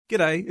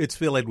G'day, it's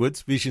Phil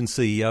Edwards, Vision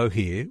CEO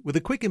here, with a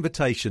quick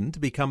invitation to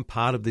become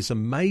part of this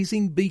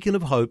amazing beacon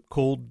of hope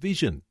called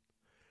Vision.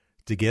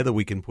 Together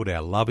we can put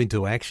our love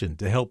into action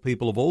to help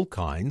people of all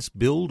kinds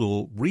build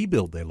or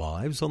rebuild their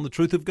lives on the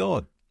truth of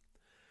God.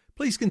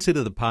 Please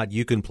consider the part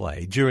you can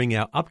play during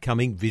our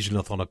upcoming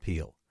Visionathon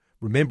appeal,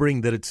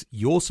 remembering that it's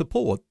your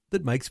support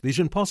that makes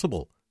Vision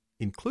possible,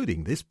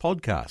 including this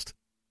podcast.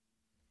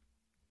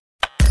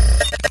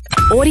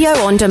 Audio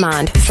on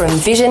demand from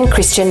Vision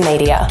Christian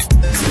Media.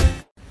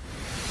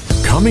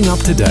 Coming up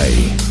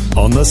today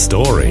on The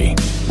Story.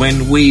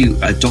 When we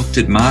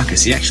adopted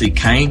Marcus, he actually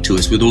came to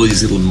us with all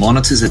these little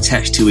monitors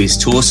attached to his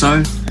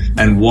torso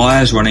and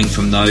wires running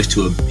from those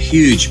to a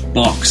huge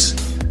box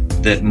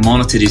that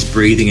monitored his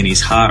breathing and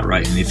his heart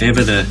rate. And if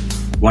ever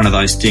one of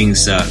those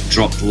things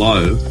dropped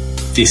low,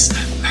 this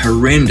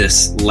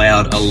horrendous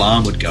loud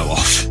alarm would go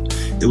off.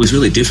 It was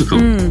really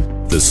difficult.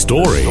 The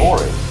Story.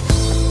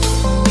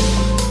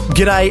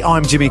 G'day,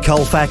 I'm Jimmy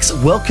Colefax.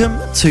 Welcome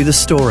to The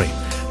Story.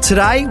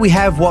 Today we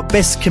have what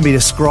best can be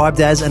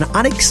described as an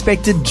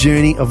unexpected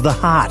journey of the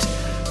heart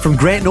from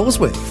Grant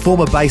Norsworthy,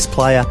 former bass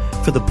player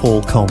for the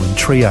Paul Coleman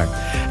Trio.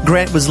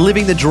 Grant was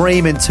living the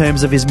dream in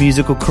terms of his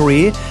musical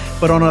career,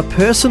 but on a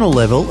personal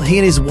level, he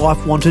and his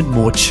wife wanted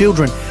more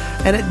children.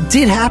 And it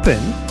did happen,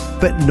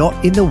 but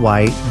not in the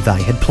way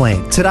they had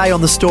planned. Today on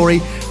The Story,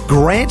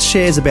 Grant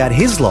shares about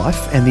his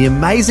life and the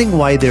amazing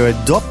way their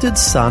adopted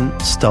son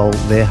stole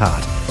their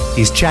heart.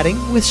 He's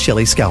chatting with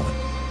Shelley Scullen.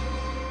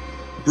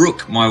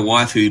 Brooke, my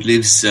wife, who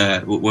lives,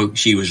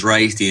 she was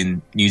raised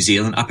in New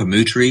Zealand, Upper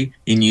Moutere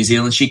in New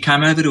Zealand. She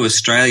came over to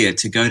Australia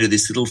to go to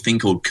this little thing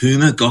called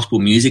Cooma Gospel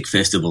Music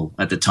Festival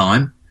at the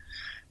time.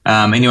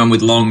 Anyone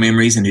with long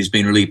memories and who's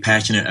been really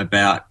passionate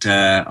about,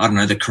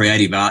 the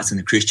creative arts and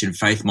the Christian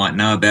faith might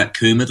know about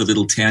Cooma, the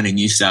little town in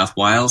New South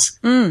Wales,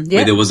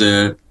 where there was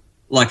a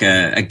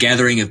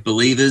gathering of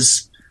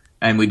believers,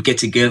 and we'd get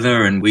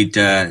together and we'd,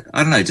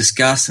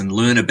 discuss and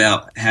learn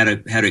about how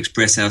to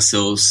express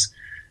ourselves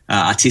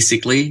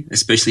artistically,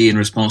 especially in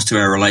response to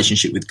our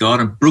relationship with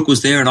God. And Brooke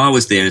was there and I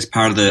was there as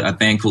part of a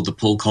band called the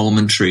Paul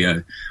Coleman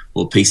Trio,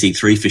 or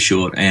PC3 for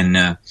short.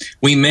 And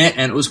we met,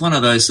 and it was one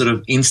of those sort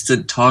of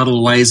instant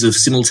tidal waves of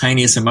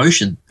simultaneous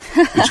emotion,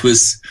 which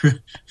was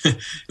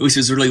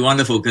really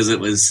wonderful, because it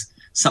was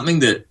something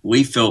that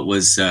we felt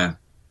was,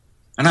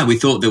 we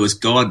thought there was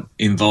God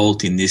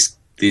involved in this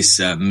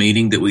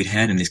meeting that we'd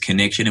had and this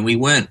connection, and we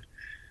weren't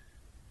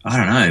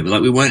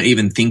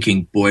even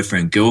thinking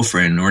boyfriend,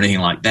 girlfriend or anything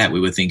like that. We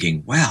were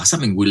thinking, wow,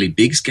 something really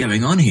big's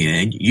going on here.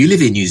 And you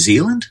live in New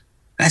Zealand?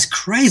 That's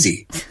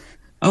crazy.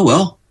 Oh,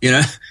 well,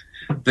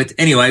 But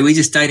anyway, we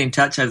just stayed in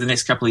touch over the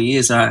next couple of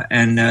years,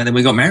 and then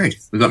we got married.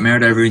 We got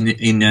married over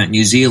in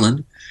New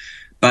Zealand.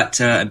 But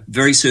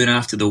very soon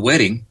after the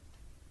wedding,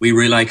 we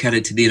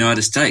relocated to the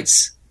United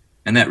States.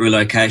 And that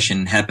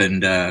relocation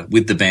happened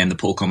with the band, the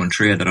Paul Coleman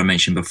Trio that I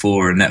mentioned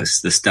before, and that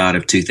was the start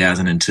of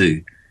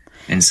 2002.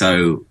 And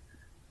so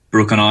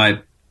Brooke and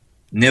I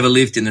never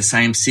lived in the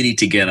same city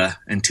together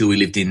until we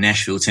lived in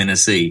Nashville,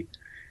 Tennessee.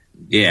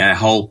 Yeah, our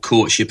whole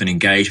courtship and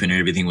engagement and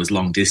everything was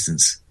long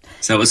distance.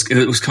 So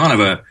it was kind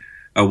of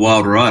a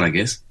wild ride, I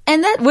guess.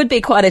 And that would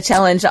be quite a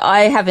challenge.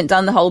 I haven't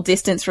done the whole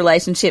distance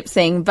relationship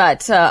thing,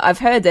 but I've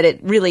heard that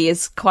it really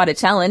is quite a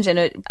challenge,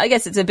 and I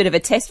guess it's a bit of a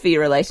test for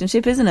your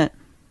relationship, isn't it?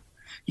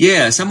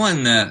 Yeah,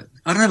 someone, I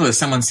don't know whether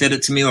someone said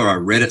it to me or I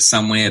read it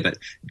somewhere, but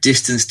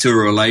distance to a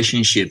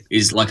relationship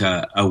is like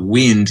a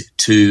wind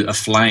to a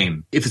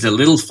flame. If it's a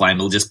little flame,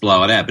 it'll just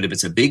blow it out. But if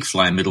it's a big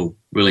flame, it'll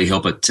really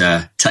help it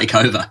take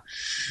over.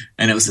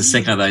 And it was the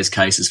second of those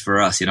cases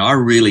for us. I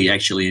really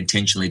actually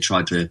intentionally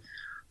tried to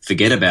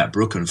forget about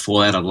Brooke and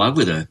fall out of love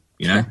with her,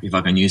 if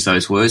I can use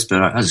those words,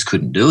 but I just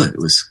couldn't do it.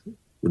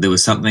 There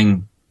was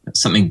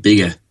something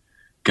bigger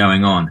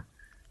going on.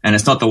 And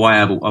it's not the way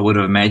I would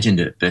have imagined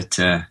it, but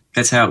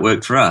that's how it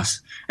worked for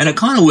us. And it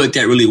kind of worked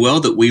out really well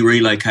that we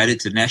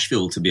relocated to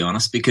Nashville, to be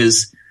honest,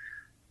 because,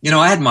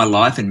 I had my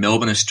life in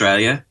Melbourne,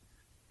 Australia,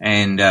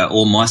 and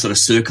all my sort of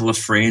circle of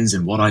friends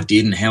and what I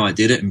did and how I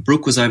did it. And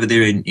Brooke was over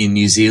there in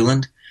New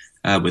Zealand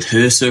with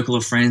her circle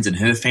of friends and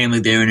her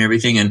family there and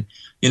everything. And,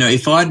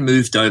 if I'd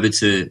moved over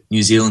to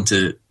New Zealand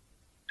to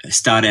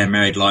start our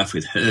married life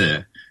with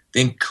her,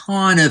 then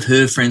kind of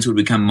her friends would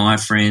become my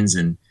friends.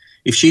 And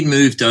if she'd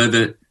moved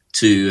over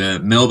to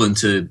Melbourne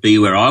to be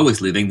where I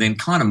was living, then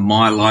kind of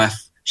my life,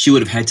 she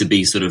would have had to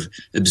be sort of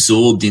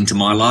absorbed into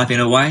my life in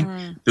a way.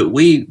 But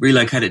we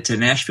relocated to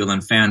Nashville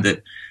and found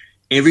that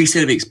every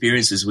set of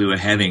experiences we were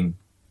having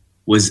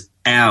was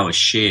ours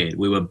shared.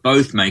 We were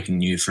both making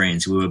new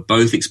friends. We were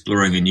both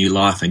exploring a new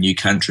life, a new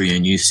country, a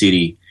new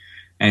city.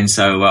 And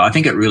so I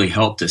think it really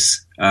helped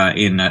us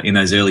in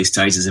those early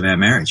stages of our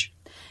marriage.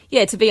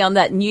 Yeah, to be on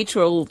that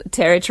neutral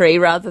territory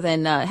rather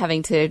than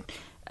having to,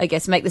 I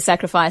guess, make the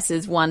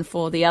sacrifices one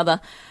for the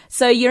other.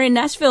 So you're in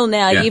Nashville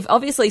now. Yeah. You've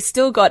obviously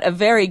still got a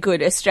very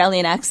good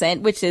Australian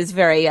accent, which is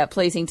very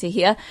pleasing to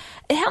hear.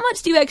 How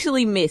much do you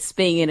actually miss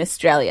being in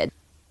Australia?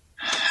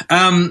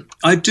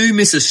 I do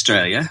miss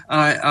Australia.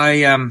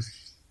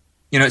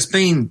 It's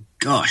been,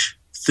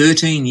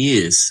 13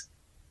 years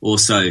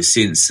also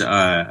since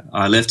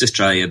I left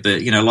Australia.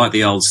 But, like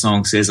the old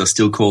song says, I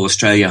still call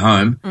Australia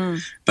home.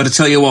 But I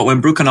tell you what,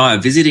 when Brooke and I are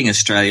visiting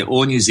Australia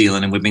or New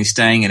Zealand and we've been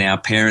staying in our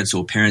parents'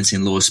 or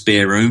parents-in-law's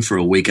spare room for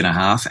a week and a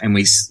half and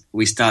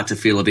we start to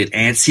feel a bit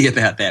antsy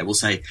about that, we'll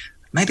say,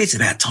 maybe it's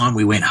about time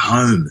we went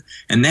home.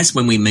 And that's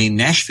when we mean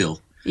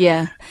Nashville.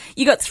 Yeah.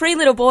 You got 3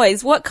 little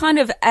boys. What kind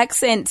of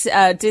accent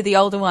do the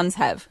older ones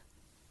have?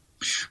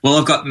 Well,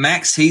 I've got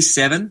Max, he's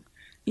 7,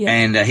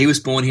 and he was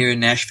born here in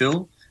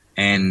Nashville.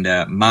 And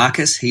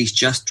Marcus, he's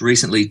just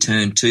recently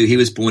turned 2. He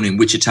was born in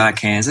Wichita,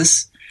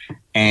 Kansas.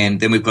 And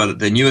then we've got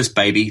the newest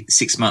baby,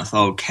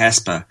 6-month-old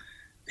Casper.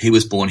 He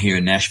was born here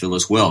in Nashville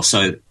as well.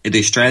 So the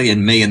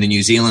Australian, me, and the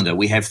New Zealander,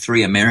 we have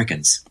 3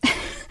 Americans.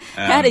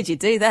 How did you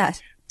do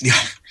that? Yeah,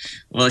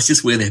 well, it's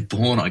just where they're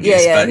born, I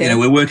guess. But,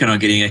 we're working on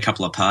getting a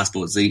couple of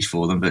passports each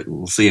for them, but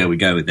we'll see how we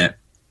go with that.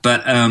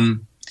 But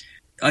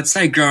I'd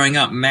say growing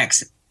up,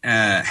 Max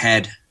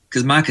had...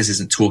 because Marcus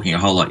isn't talking a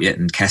whole lot yet,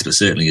 and Casper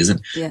certainly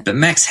isn't. Yeah. But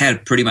Max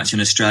had pretty much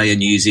an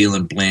Australia-New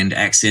Zealand blend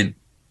accent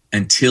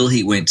until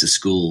he went to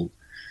school,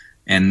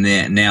 and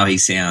now he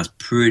sounds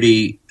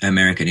pretty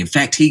American. In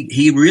fact,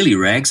 he really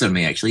rags on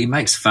me, actually. He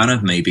makes fun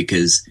of me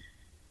because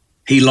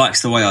he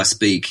likes the way I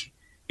speak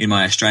in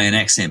my Australian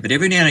accent. But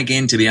every now and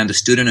again, to be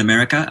understood in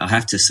America, I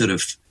have to sort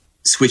of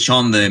switch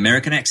on the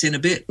American accent a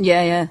bit.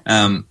 Yeah,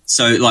 yeah.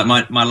 So, like,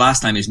 my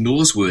last name is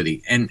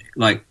Norsworthy, and,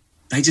 like,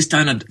 they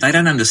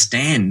don't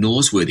understand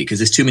Norsworthy because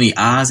there's too many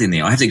R's in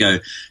there. I have to go,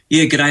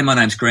 yeah, g'day, my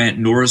name's Grant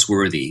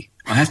Norsworthy.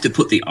 I have to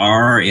put the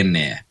R in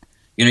there.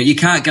 You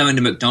can't go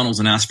into McDonald's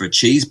and ask for a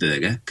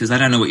cheeseburger because they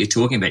don't know what you're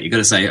talking about. You've got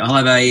to say, I'll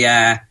have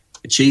a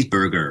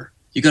cheeseburger.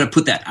 You've got to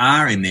put that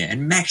R in there.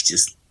 And Max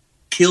just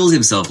kills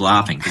himself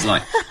laughing because,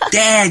 like,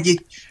 Dad,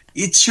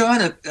 you're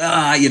trying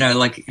to,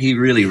 like, he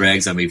really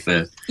rags on me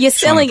for you're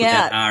selling trying to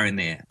put out. that R in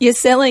there. You're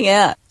selling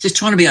out. Just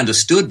trying to be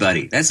understood,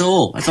 buddy. That's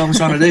all. That's all I'm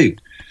trying to do.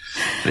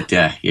 But,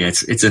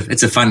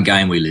 it's a fun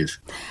game we live.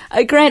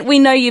 Grant, we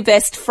know you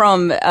best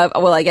from,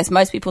 I guess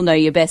most people know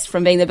you best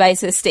from being the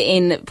bassist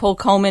in Paul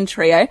Coleman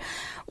Trio.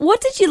 What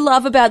did you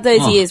love about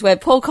those years where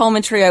Paul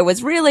Coleman Trio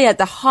was really at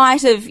the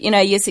height of,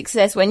 your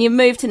success when you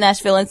moved to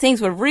Nashville and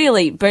things were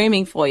really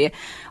booming for you?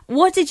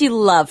 What did you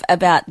love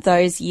about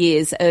those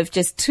years of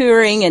just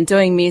touring and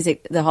doing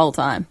music the whole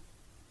time?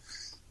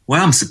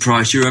 Well, I'm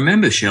surprised you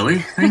remember, Shelley.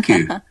 Thank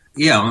you.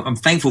 Yeah, I'm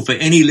thankful for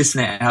any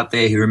listener out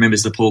there who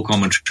remembers the Paul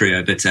Coleman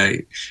Trio. But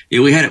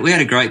we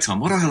had a great time.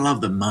 What did I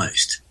love the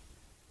most?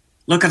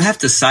 Look, I'd have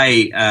to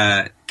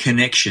say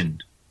connection.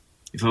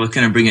 If I was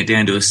going to bring it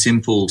down to a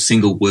simple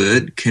single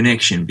word,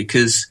 connection,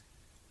 because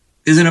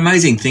there's an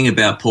amazing thing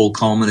about Paul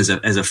Coleman as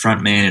a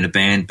front man in a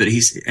band, but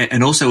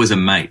and also as a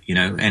mate,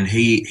 and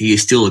he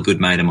is still a good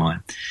mate of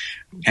mine,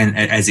 and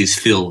as is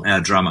Phil, our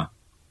drummer.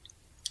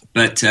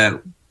 But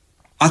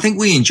I think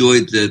we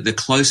enjoyed the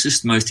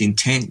closest, most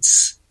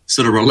intense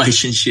sort of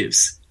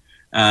relationships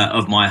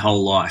of my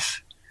whole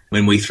life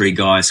when we 3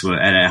 guys were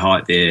at our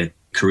height there,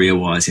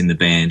 career-wise, in the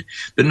band.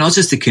 But not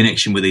just a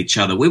connection with each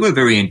other. We were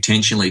very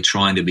intentionally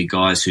trying to be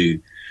guys who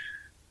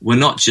were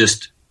not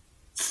just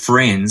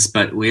friends,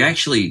 but we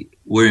actually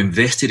were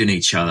invested in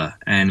each other.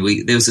 And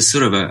there was a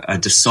sort of a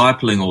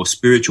discipling or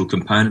spiritual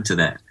component to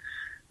that.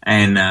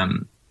 And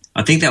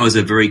I think that was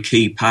a very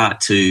key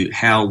part to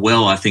how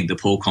well I think the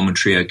Paul Coleman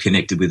Trio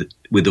connected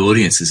with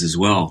audiences as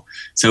well.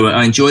 So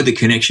I enjoyed the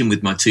connection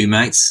with my 2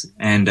 mates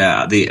and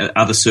the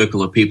other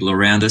circle of people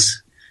around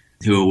us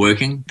who were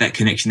working, that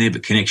connection there,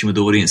 but connection with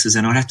audiences.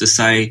 And I'd have to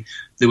say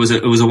it was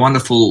a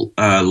wonderful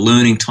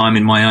learning time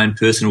in my own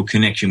personal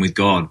connection with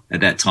God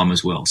at that time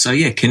as well. So,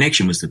 yeah,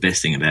 connection was the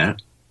best thing about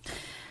it.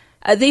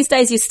 These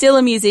days you're still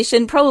a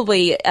musician,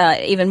 probably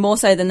even more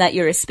so than that,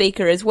 you're a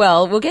speaker as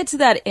well. We'll get to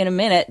that in a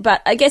minute,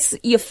 but I guess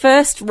your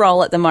first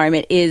role at the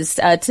moment is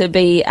to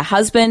be a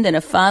husband and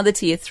a father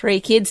to your 3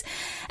 kids.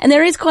 And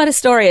there is quite a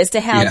story as to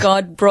how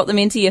God brought them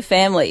into your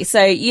family.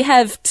 So you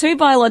have 2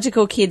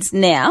 biological kids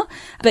now,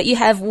 but you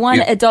have 1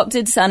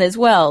 adopted son as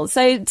well.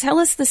 So tell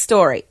us the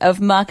story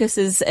of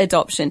Marcus's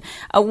adoption.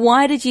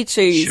 Why did you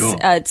choose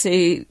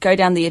to go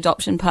down the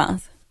adoption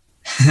path?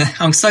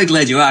 I'm so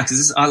glad you asked,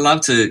 because I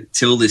love to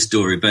tell this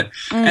story, but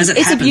as it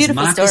happens,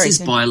 Marcus is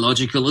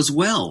biological as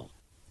well.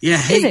 Yeah,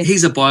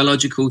 he's a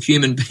biological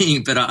human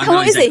being, but I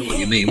know exactly what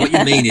you mean. What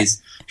you mean is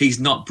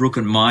he's not Brooke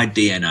and my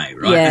DNA,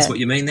 right? Yeah. That's what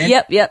you mean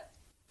there? Yep.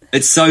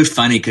 It's so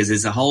funny because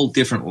there's a whole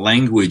different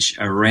language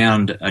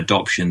around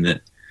adoption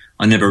that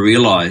I never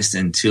realised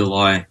until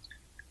I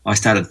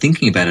started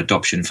thinking about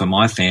adoption for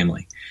my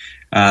family.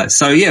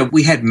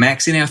 We had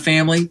Max in our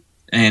family.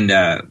 And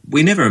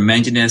we never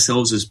imagined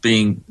ourselves as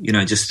being,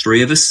 just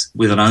 3 of us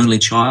with an only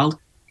child.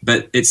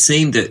 But it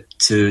seemed that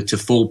to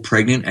fall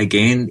pregnant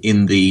again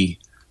in the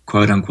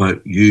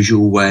quote-unquote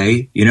usual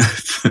way,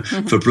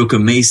 for Brooke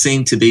and me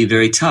seemed to be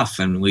very tough.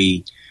 And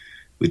we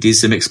did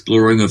some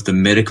exploring of the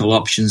medical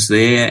options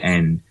there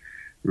and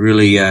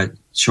really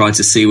tried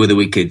to see whether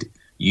we could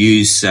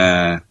use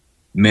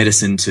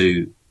medicine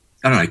to,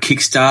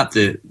 kickstart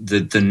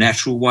the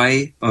natural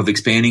way of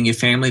expanding your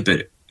family.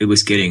 But it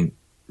was getting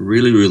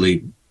really,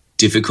 really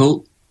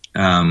difficult.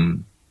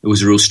 It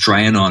was a real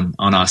strain on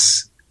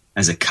us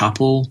as a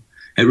couple.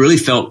 It really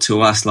felt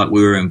to us like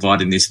we were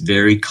inviting this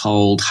very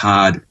cold,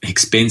 hard,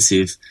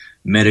 expensive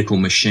medical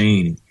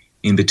machine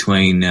in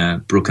between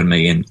Brooke and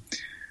me. And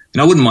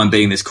I wouldn't mind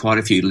betting there's quite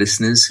a few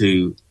listeners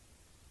who,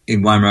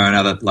 in one way or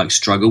another, like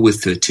struggle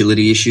with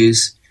fertility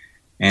issues.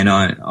 And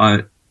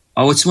I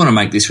just want to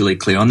make this really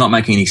clear. I'm not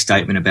making any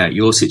statement about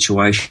your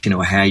situation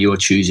or how you're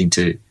choosing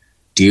to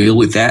deal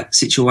with that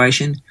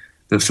situation.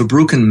 But for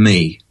Brooke and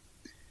me,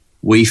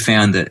 we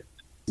found that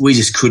we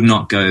just could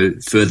not go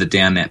further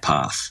down that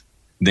path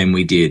than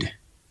we did.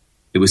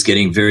 It was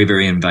getting very,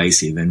 very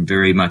invasive and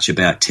very much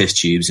about test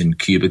tubes and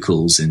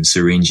cubicles and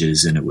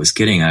syringes, and it was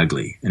getting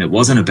ugly. And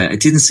it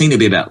didn't seem to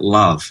be about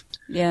love.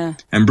 Yeah.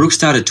 And Brooke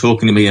started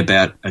talking to me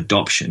about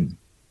adoption.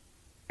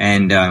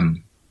 And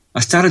I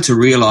started to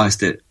realize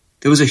that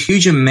there was a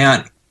huge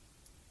amount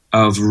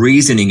of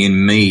reasoning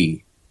in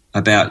me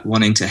about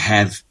wanting to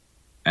have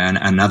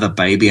another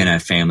baby in our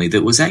family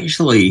that was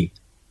actually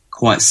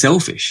quite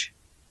selfish.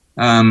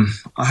 I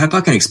hope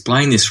I can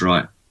explain this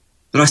right.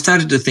 But I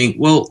started to think,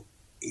 well,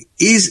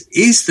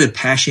 is the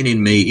passion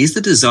in me, is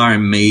the desire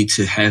in me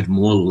to have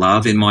more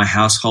love in my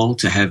household,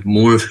 to have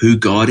more of who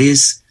God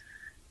is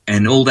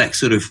and all that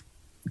sort of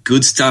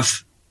good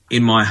stuff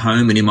in my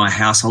home and in my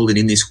household and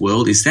in this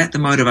world, is that the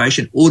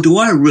motivation? Or do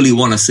I really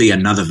want to see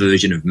another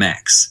version of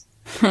Max?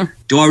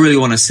 Do I really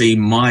want to see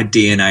my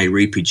DNA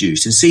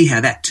reproduced and see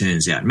how that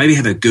turns out? Maybe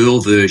have a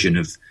girl version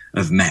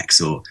of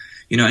Max, or,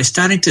 I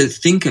started to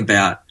think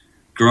about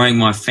growing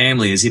my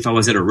family as if I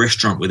was at a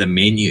restaurant with a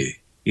menu,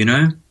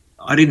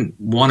 I didn't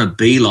want to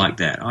be like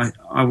that.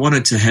 I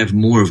wanted to have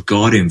more of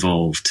God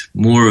involved,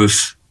 more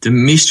of the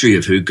mystery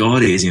of who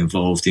God is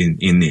involved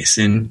in this.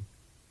 And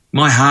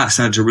my heart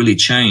started to really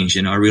change,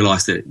 and I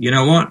realized that, you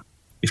know what?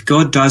 If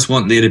God does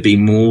want there to be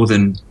more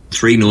than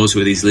 3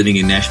 Norsworthys living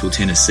in Nashville,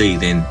 Tennessee,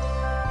 then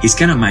He's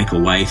going to make a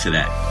way for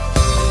that.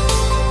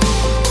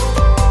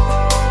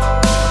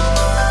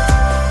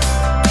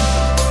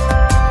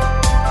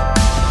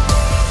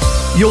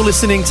 You're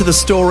listening to The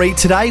Story.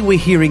 Today we're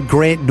hearing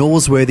Grant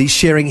Norsworthy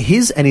sharing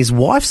his and his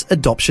wife's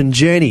adoption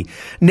journey.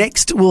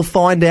 Next, we'll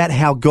find out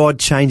how God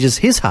changes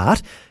his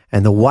heart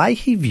and the way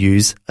he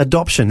views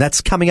adoption. That's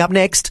coming up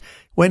next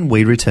when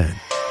we return.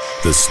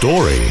 The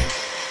Story.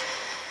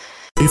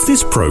 If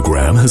this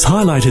program has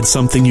highlighted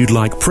something you'd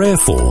like prayer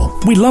for,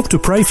 we'd love to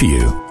pray for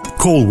you.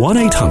 Call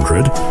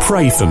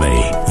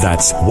 1-800-PRAY-FOR-ME.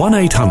 That's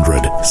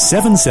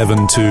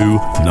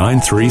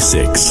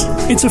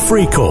 1-800-772-936. It's a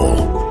free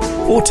call.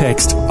 Or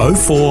text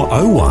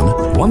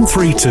 0401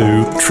 132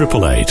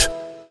 888.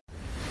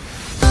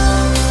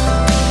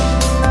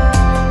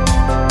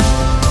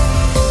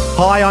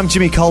 Hi, I'm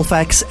Jimmy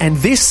Colefax, and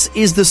this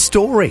is The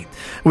Story.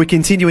 We're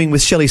continuing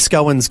with Shelley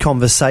Scowen's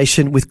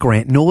conversation with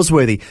Grant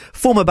Norsworthy,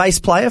 former bass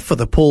player for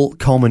the Paul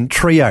Coleman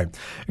Trio.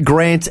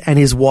 Grant and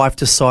his wife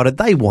decided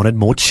they wanted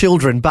more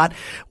children, but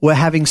were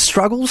having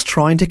struggles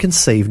trying to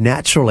conceive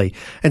naturally,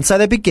 and so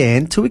they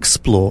began to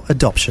explore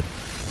adoption.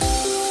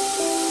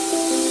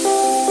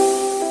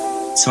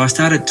 So I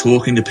started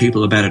talking to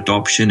people about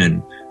adoption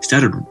and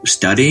started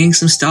studying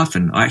some stuff,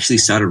 and I actually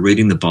started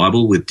reading the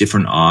Bible with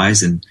different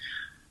eyes, and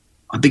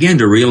I began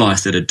to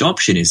realize that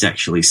adoption is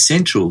actually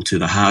central to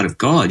the heart of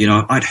God.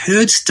 I'd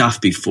heard stuff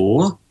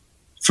before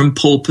from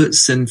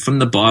pulpits and from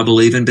the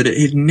Bible even, but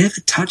it had never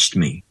touched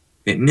me.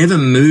 It never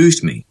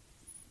moved me.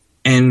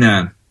 And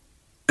I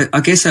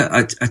guess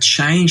a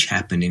change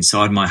happened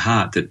inside my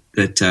heart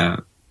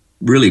that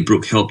really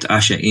Brooke helped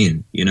usher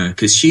in,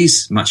 because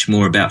she's much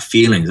more about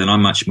feelings and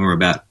I'm much more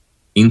about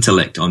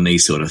intellect on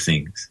these sort of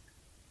things.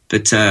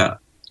 But I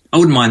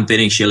wouldn't mind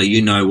betting, Shelley,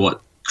 you know what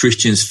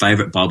Christian's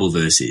favourite Bible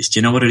verse is. Do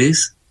you know what it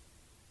is?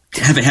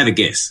 Have a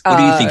guess. What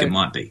do you think it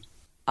might be?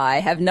 I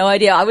have no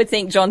idea. I would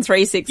think John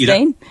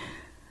 3:16.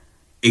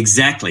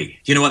 Exactly.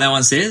 Do you know what that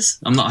one says?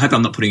 I hope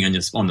I'm not putting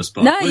you on the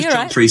spot. No, what does you're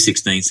John right.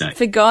 3:16 say?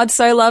 For God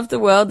so loved the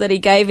world that he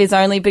gave his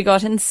only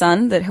begotten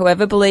Son, that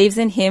whoever believes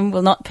in him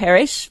will not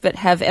perish but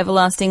have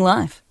everlasting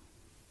life.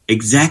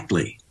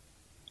 Exactly.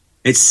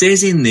 It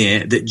says in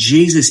there that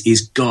Jesus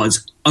is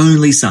God's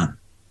only Son.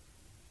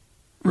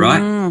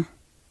 Right? Mm.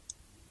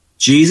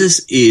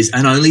 Jesus is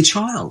an only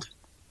child.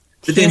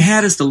 But then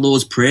how does the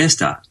Lord's Prayer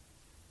start?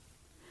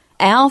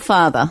 Our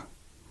Father.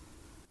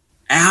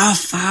 Our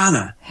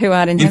Father. Who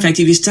art in heaven. In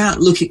fact, if you start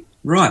looking,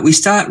 right, we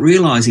start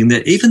realizing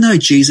that even though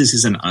Jesus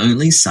is an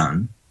only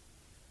Son,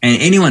 and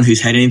anyone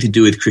who's had anything to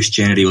do with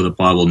Christianity or the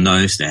Bible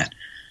knows that,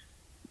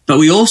 but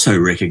we also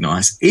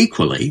recognize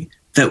equally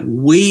that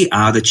we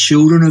are the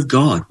children of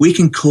God. We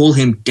can call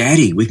him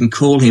Daddy. We can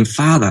call him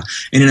Father.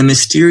 And in a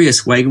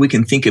mysterious way, we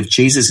can think of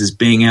Jesus as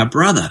being our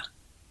brother.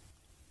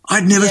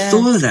 I'd never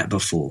thought of that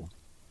before.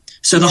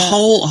 So the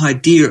whole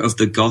idea of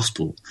the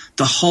gospel,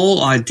 the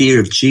whole idea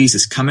of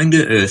Jesus coming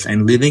to earth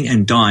and living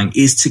and dying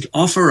is to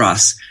offer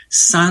us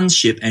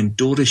sonship and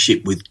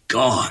daughtership with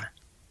God.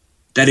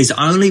 That is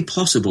only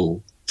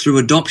possible through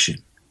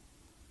adoption.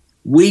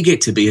 We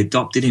get to be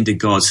adopted into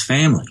God's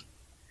family.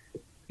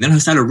 Then I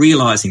started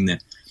realizing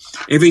that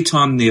every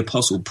time the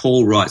Apostle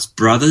Paul writes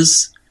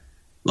brothers,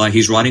 Like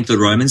he's writing to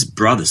the Romans,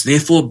 brothers.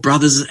 Therefore,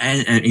 brothers,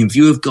 and in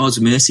view of God's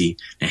mercy.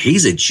 Now,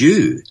 he's a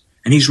Jew,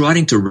 and he's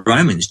writing to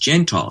Romans,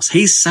 Gentiles.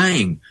 He's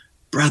saying,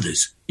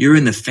 brothers, you're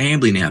in the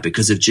family now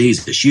because of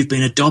Jesus. You've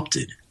been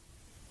adopted.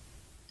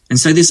 And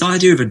so this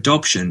idea of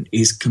adoption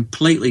is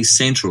completely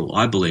central,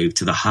 I believe,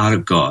 to the heart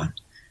of God.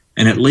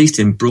 And at least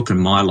in Brooke and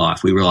my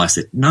life, we realised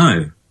that,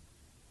 no,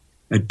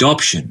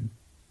 adoption,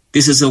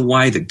 this is a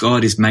way that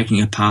God is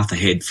making a path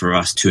ahead for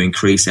us to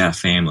increase our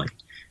family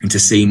and to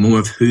see more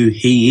of who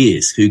he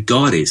is, who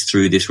God is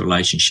through this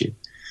relationship.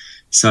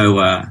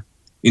 So,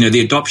 the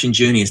adoption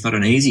journey is not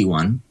an easy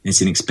one. It's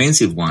an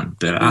expensive one.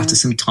 But after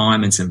some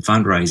time and some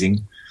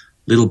fundraising,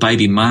 little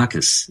baby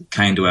Marcus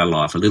came to our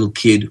life, a little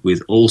kid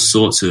with all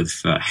sorts of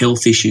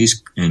health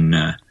issues and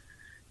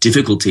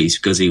difficulties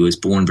because he was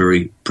born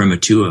very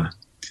premature.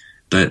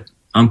 But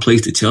I'm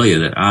pleased to tell you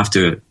that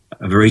after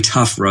a very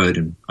tough road,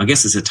 and I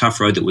guess it's a tough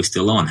road that we're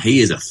still on,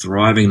 he is a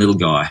thriving little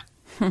guy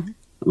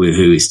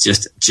who is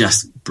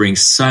just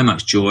brings so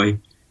much joy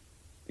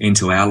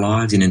into our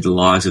lives and into the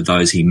lives of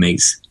those he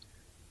meets.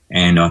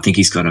 And I think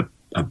he's got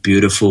a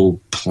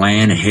beautiful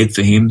plan ahead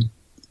for him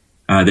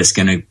that's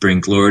going to bring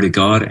glory to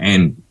God.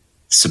 And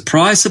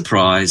surprise,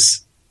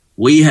 surprise,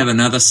 we have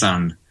another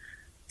son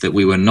that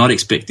we were not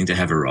expecting to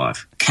have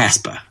arrive,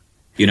 Casper.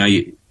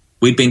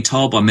 We've been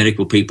told by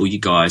medical people, you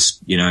guys,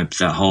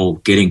 the whole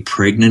getting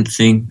pregnant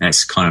thing,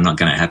 that's kind of not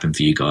going to happen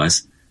for you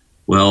guys.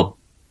 Well,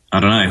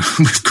 I don't know.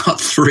 We've got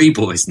 3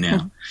 boys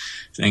now.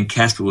 And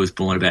Casper was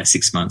born about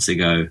 6 months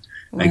ago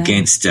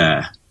against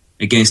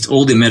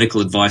all the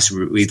medical advice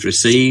we've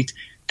received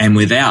and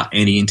without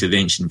any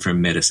intervention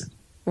from medicine.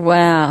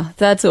 Wow,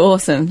 that's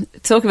awesome.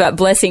 Talk about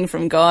blessing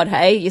from God,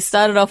 hey? You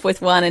started off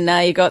with 1 and now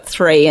you got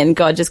 3 and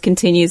God just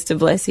continues to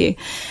bless you.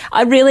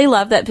 I really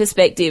love that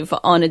perspective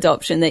on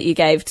adoption that you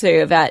gave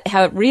too, about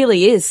how it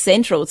really is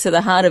central to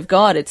the heart of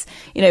God. It's,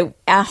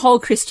 our whole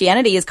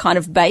Christianity is kind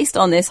of based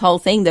on this whole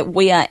thing that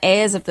we are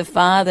heirs of the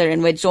Father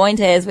and we're joint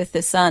heirs with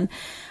the Son.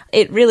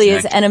 It really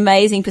is an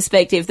amazing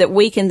perspective that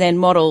we can then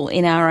model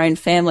in our own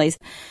families.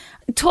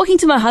 Talking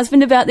to my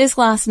husband about this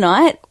last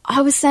night,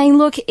 I was saying,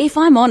 look, if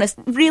I'm honest,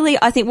 really,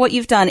 I think what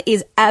you've done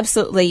is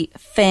absolutely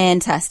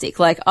fantastic.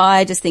 Like,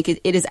 I just think it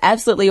is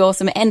absolutely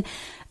awesome. And,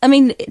 I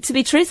mean, to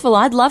be truthful,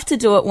 I'd love to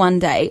do it one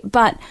day.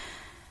 But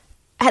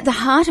at the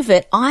heart of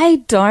it,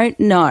 I don't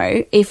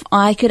know if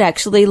I could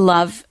actually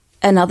love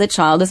another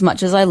child as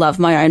much as I love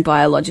my own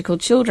biological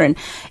children.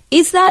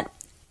 Is that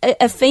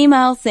a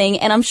female thing?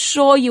 And I'm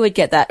sure you would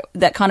get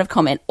that kind of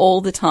comment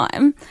all the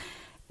time.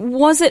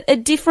 Was it a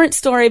different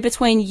story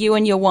between you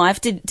and your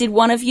wife? Did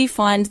one of you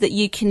find that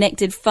you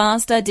connected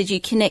faster? Did you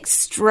connect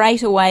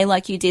straight away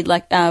like you did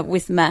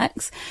with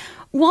Max?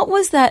 What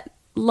was that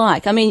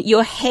like? I mean,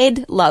 your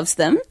head loves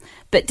them,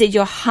 but did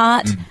your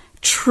heart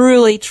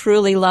truly,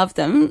 truly love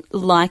them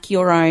like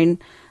your own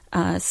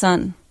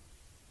son?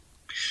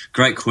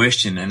 Great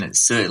question, and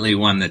it's certainly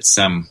one that's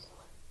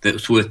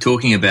worth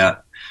talking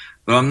about.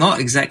 But I'm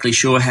not exactly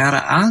sure how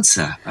to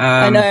answer.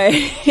 I know.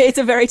 It's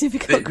a very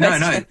difficult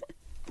question. No.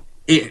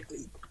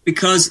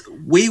 Because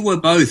we were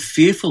both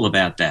fearful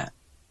about that.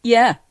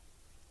 Yeah.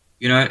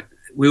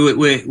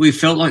 We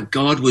felt like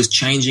God was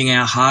changing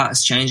our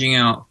hearts, changing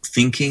our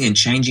thinking and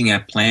changing our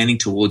planning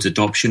towards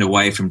adoption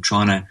away from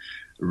trying to,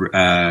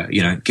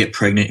 get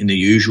pregnant in the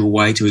usual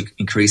way to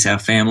increase our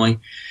family.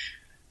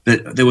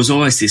 But there was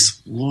always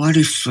this, what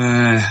if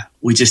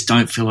we just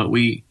don't feel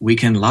like we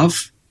can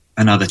love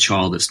another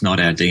child that's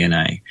not our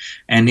DNA?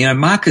 And,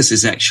 Marcus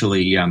is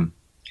actually...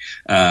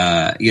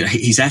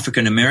 he's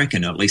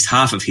African-American, or at least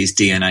half of his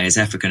DNA is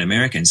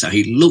African-American, so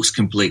he looks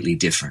completely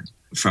different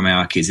from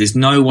our kids. There's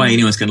no way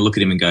anyone's going to look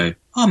at him and go,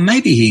 oh,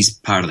 maybe he's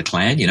part of the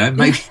clan,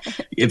 maybe.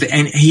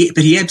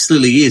 But he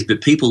absolutely is,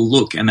 but people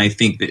look and they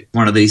think that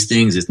one of these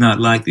things is not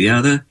like the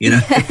other,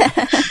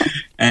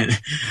 And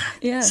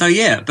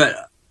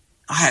but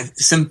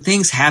some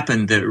things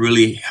happened that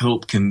really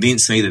helped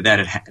convince me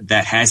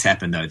that has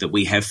happened, though, that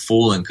we have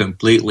fallen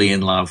completely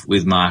in love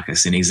with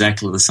Marcus in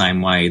exactly the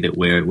same way that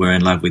we're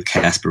in love with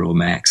Casper or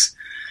Max.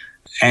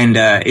 And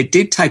it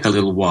did take a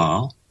little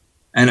while,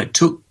 and it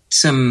took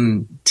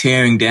some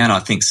tearing down, I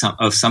think,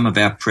 some of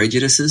our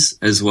prejudices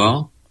as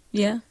well.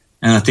 Yeah.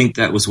 And I think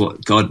that was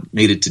what God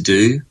needed to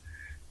do,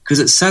 because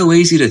it's so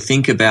easy to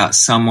think about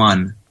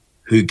someone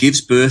who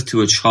gives birth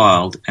to a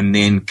child and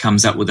then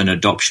comes up with an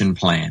adoption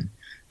plan.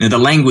 Now, the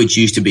language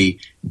used to be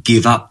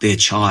give up their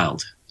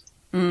child,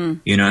 and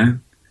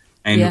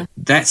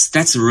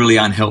that's a really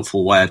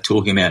unhelpful way of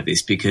talking about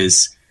this,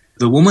 because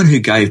the woman who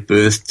gave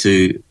birth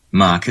to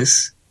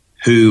Marcus,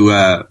 who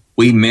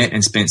we met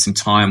and spent some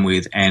time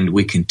with, and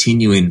we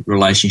continue in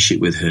relationship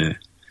with her,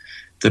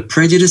 the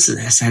prejudice that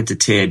has had to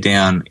tear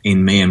down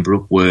in me and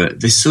Brooke were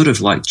this sort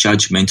of like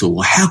judgmental,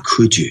 well, how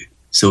could you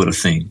sort of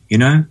thing,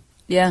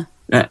 Yeah.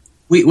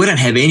 We don't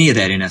have any of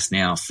that in us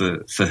now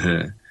for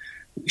her.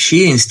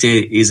 She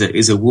instead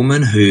is a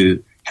woman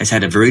who has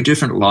had a very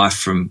different life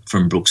from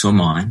Brooks or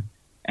mine,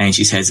 and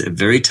she's had a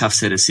very tough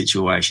set of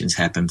situations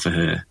happen for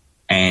her.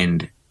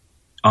 And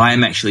I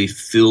am actually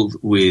filled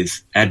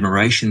with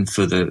admiration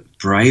for the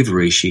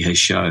bravery she has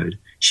showed.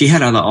 She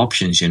had other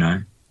options, you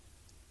know.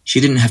 She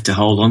didn't have to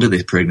hold on to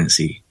this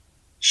pregnancy.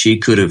 She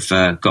could have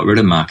got rid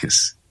of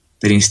Marcus.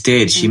 But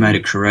instead, she made a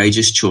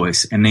courageous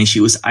choice, and then she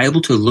was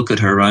able to look at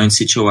her own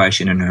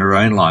situation and her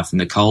own life in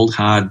the cold,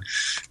 hard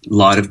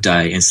light of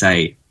day and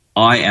say,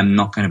 I am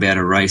not going to be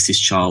able to raise this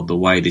child the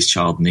way this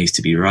child needs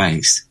to be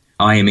raised.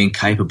 I am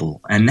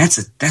incapable. And that's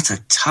a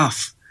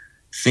tough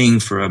thing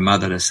for a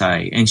mother to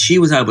say. And she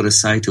was able to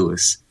say to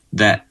us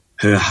that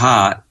her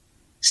heart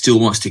still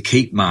wants to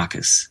keep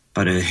Marcus,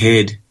 but her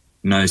head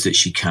knows that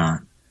she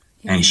can't.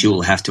 Yeah. And she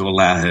will have to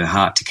allow her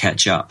heart to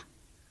catch up.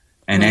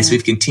 And as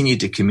we've continued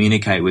to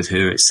communicate with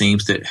her, it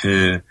seems that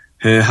her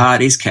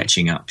heart is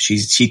catching up.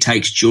 She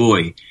takes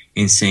joy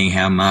in seeing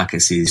how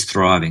Marcus is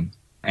thriving.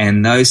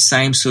 And those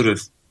same sort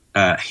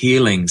of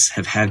healings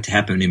have had to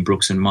happen in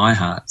Brooks and my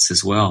hearts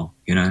as well,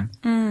 you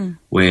know,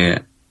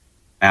 where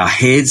our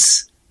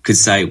heads could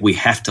say we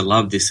have to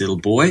love this little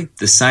boy,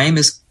 the same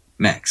as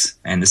Max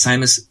and the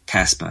same as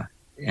Casper.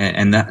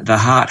 And the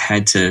heart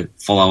had to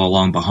follow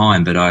along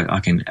behind, but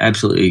I can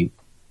absolutely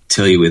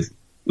tell you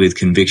with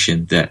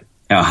conviction that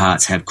our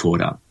hearts have caught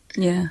up.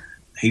 Yeah.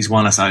 He's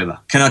won us over.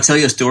 Can I tell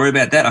you a story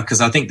about that?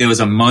 Because I think there was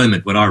a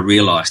moment when I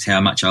realised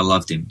how much I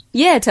loved him.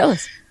 Yeah, tell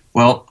us.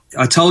 Well,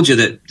 I told you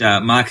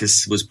that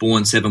Marcus was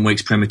born 7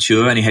 weeks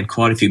premature, and he had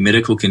quite a few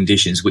medical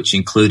conditions, which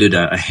included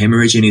a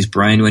hemorrhage in his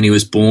brain when he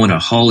was born, a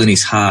hole in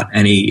his heart,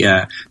 and he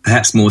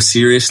perhaps more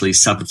seriously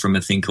suffered from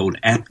a thing called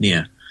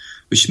apnea,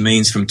 which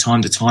means from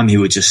time to time he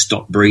would just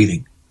stop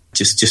breathing,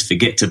 just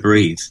forget to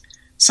breathe.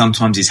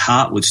 Sometimes his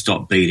heart would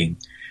stop beating.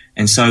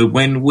 And so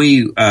when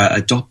we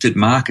adopted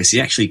Marcus, he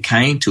actually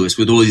came to us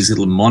with all these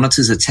little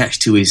monitors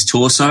attached to his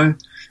torso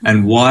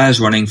and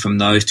wires running from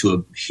those to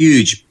a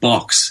huge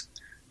box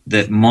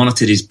that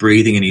monitored his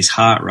breathing and his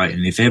heart rate.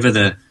 And if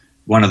ever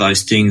one of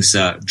those things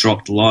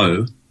dropped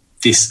low,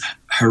 this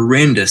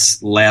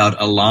horrendous loud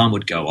alarm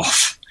would go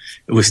off.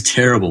 It was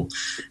terrible.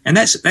 And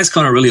that's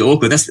kind of really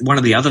awkward. That's one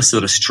of the other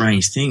sort of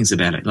strange things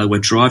about it. Like, we're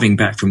driving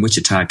back from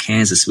Wichita,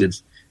 Kansas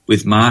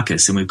with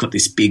Marcus, and we've got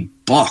this big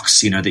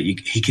box, you know, that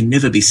he can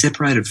never be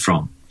separated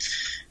from.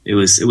 It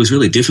was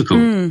really difficult.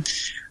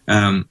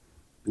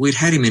 We'd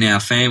had him in our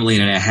family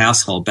and in our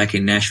household back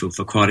in Nashville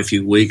for quite a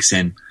few weeks,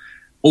 and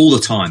all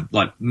the time,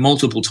 like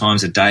multiple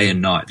times a day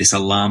and night, this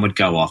alarm would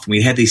go off. And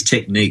we had these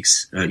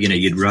techniques, you know,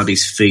 you'd rub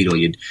his feet or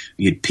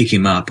you'd pick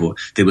him up, or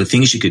there were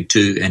things you could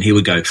do, and he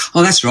would go,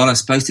 oh, that's right, I'm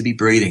supposed to be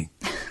breathing.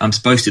 I'm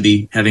supposed to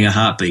be having a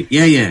heartbeat.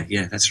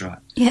 Yeah, that's right.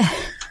 Yeah.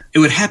 It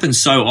would happen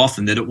so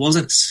often that it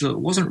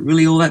wasn't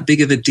really all that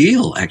big of a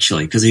deal,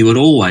 actually, because he would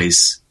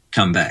always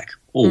come back,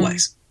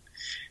 always.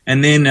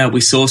 And then we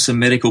saw some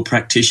medical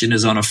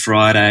practitioners on a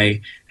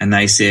Friday, and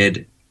they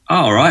said, oh,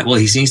 all right, well,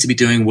 he seems to be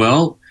doing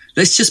well.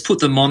 Let's just put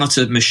the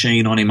monitor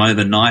machine on him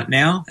overnight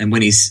now, and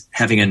when he's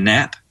having a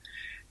nap.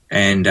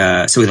 And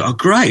so we thought, oh,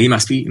 great, he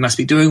must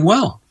be doing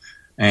well.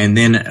 And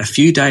then a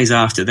few days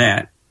after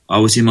that, I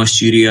was in my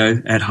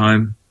studio at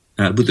home,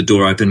 with the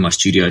door open, my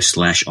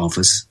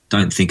studio/office.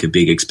 Don't think a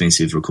big,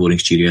 expensive recording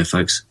studio,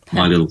 folks.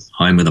 My little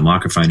home with a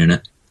microphone in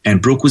it.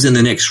 And Brooke was in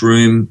the next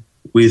room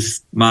with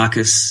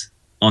Marcus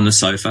on the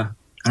sofa.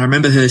 And I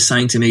remember her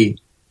saying to me,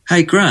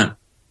 hey, Grant,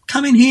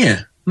 come in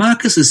here.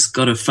 Marcus has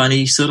got a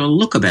funny sort of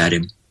look about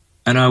him.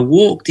 And I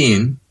walked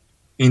in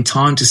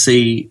time to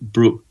see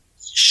Brooke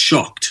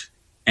shocked.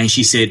 And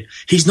she said,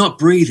 he's not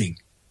breathing.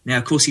 Now,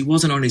 of course, he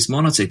wasn't on his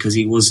monitor because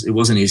it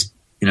wasn't his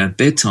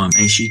bedtime.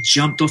 And she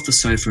jumped off the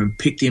sofa and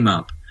picked him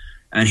up,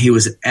 and he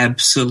was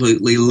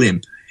absolutely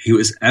limp. He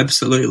was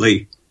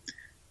absolutely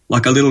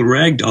like a little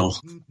rag doll,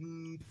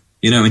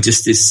 and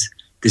just this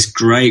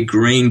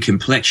grey-green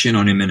complexion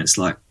on him. And it's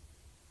like,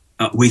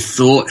 we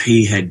thought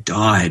he had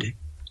died.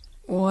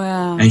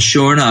 Wow. And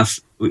sure enough,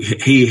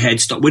 he had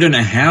stopped. We don't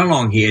know how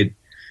long he had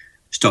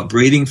stopped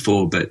breathing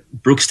for, but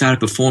Brooke started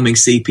performing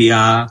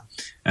CPR,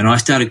 and I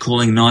started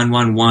calling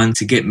 911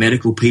 to get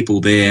medical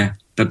people there.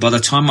 But by the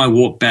time I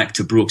walked back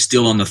to Brooke,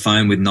 still on the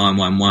phone with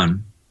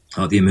 911,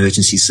 the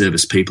emergency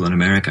service people in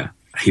America,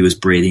 he was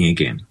breathing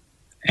again.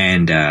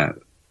 And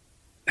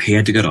he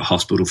had to go to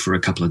hospital for a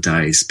couple of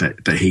days,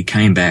 but he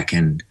came back,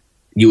 and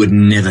you would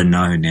never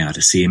know now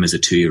to see him as a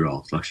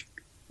 2-year-old, like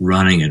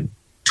running and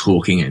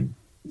talking and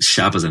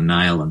sharp as a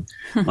nail, and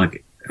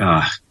like,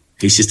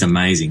 he's just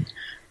amazing.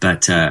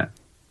 But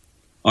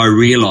I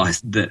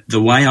realised that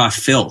the way I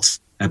felt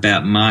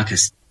about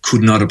Marcus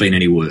could not have been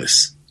any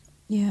worse.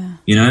 Yeah.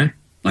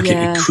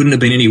 It couldn't have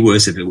been any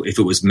worse if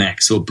it was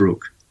Max or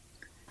Brooke.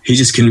 He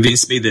just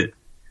convinced me that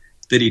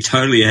he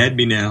totally had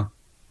me now.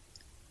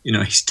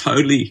 He's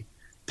totally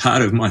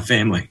part of my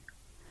family.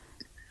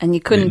 And you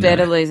couldn't bear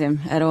to lose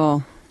him at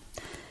all.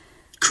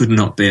 Could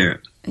not bear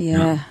it. Yeah.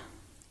 No.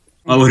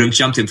 I would have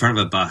jumped in front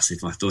of a bus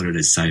if I thought it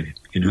had saved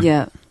him,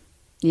 Yeah.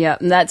 Yeah,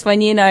 and that's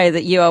when you know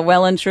that you are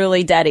well and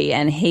truly daddy,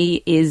 and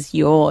he is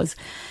yours.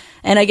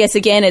 And I guess,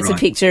 again, it's a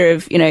picture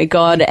of,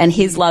 God and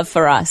his love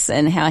for us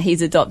and how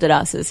he's adopted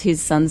us as his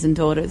sons and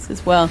daughters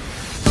as well.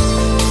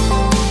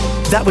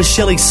 That was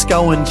Shelley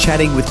Scowen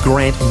chatting with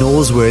Grant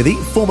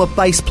Norsworthy, former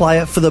bass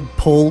player for the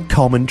Paul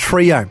Coleman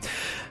Trio.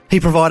 He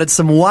provided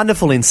some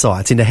wonderful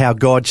insights into how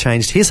God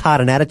changed his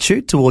heart and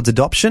attitude towards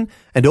adoption,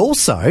 and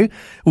also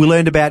we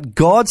learned about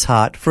God's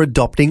heart for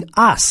adopting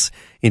us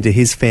into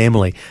his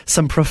family.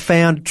 Some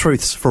profound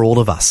truths for all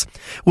of us.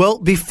 Well,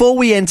 before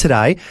we end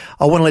today,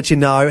 I want to let you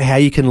know how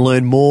you can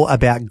learn more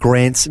about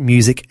Grant's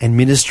music and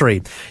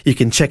ministry. You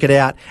can check it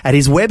out at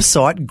his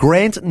website,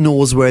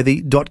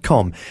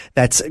 grantnorsworthy.com.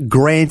 That's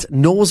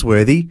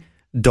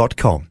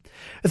grantnorsworthy.com.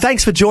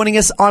 Thanks for joining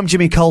us. I'm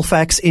Jimmy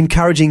Colefax,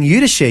 encouraging you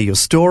to share your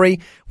story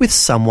with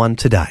someone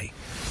today.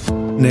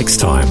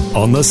 Next time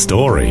on The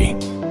Story.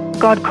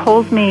 God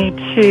calls me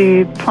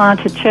to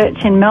plant a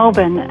church in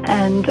Melbourne,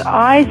 and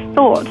I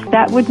thought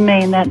that would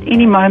mean that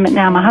any moment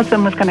now my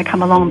husband was going to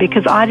come along,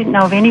 because I didn't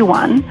know of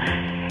anyone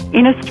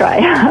in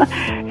Australia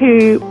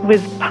who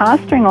was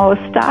pastoring or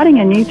starting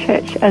a new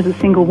church as a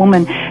single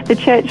woman. The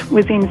church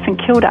was in St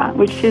Kilda,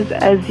 which is,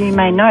 as you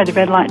may know, the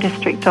red light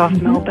district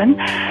of Melbourne.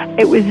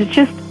 It was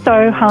just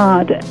so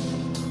hard.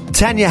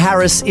 Tanya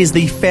Harris is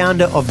the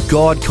founder of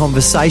God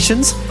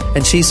Conversations,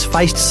 and she's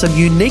faced some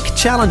unique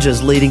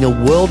challenges leading a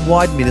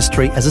worldwide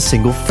ministry as a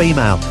single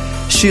female.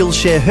 She'll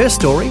share her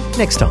story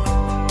next time.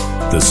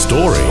 The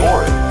Story.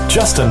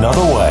 Just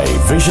another way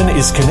Vision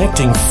is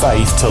connecting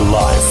faith to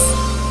life.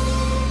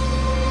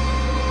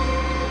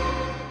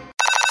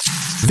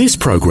 This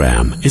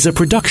program is a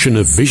production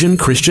of Vision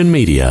Christian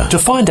Media. To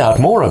find out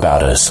more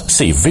about us,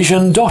 see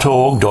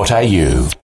vision.org.au.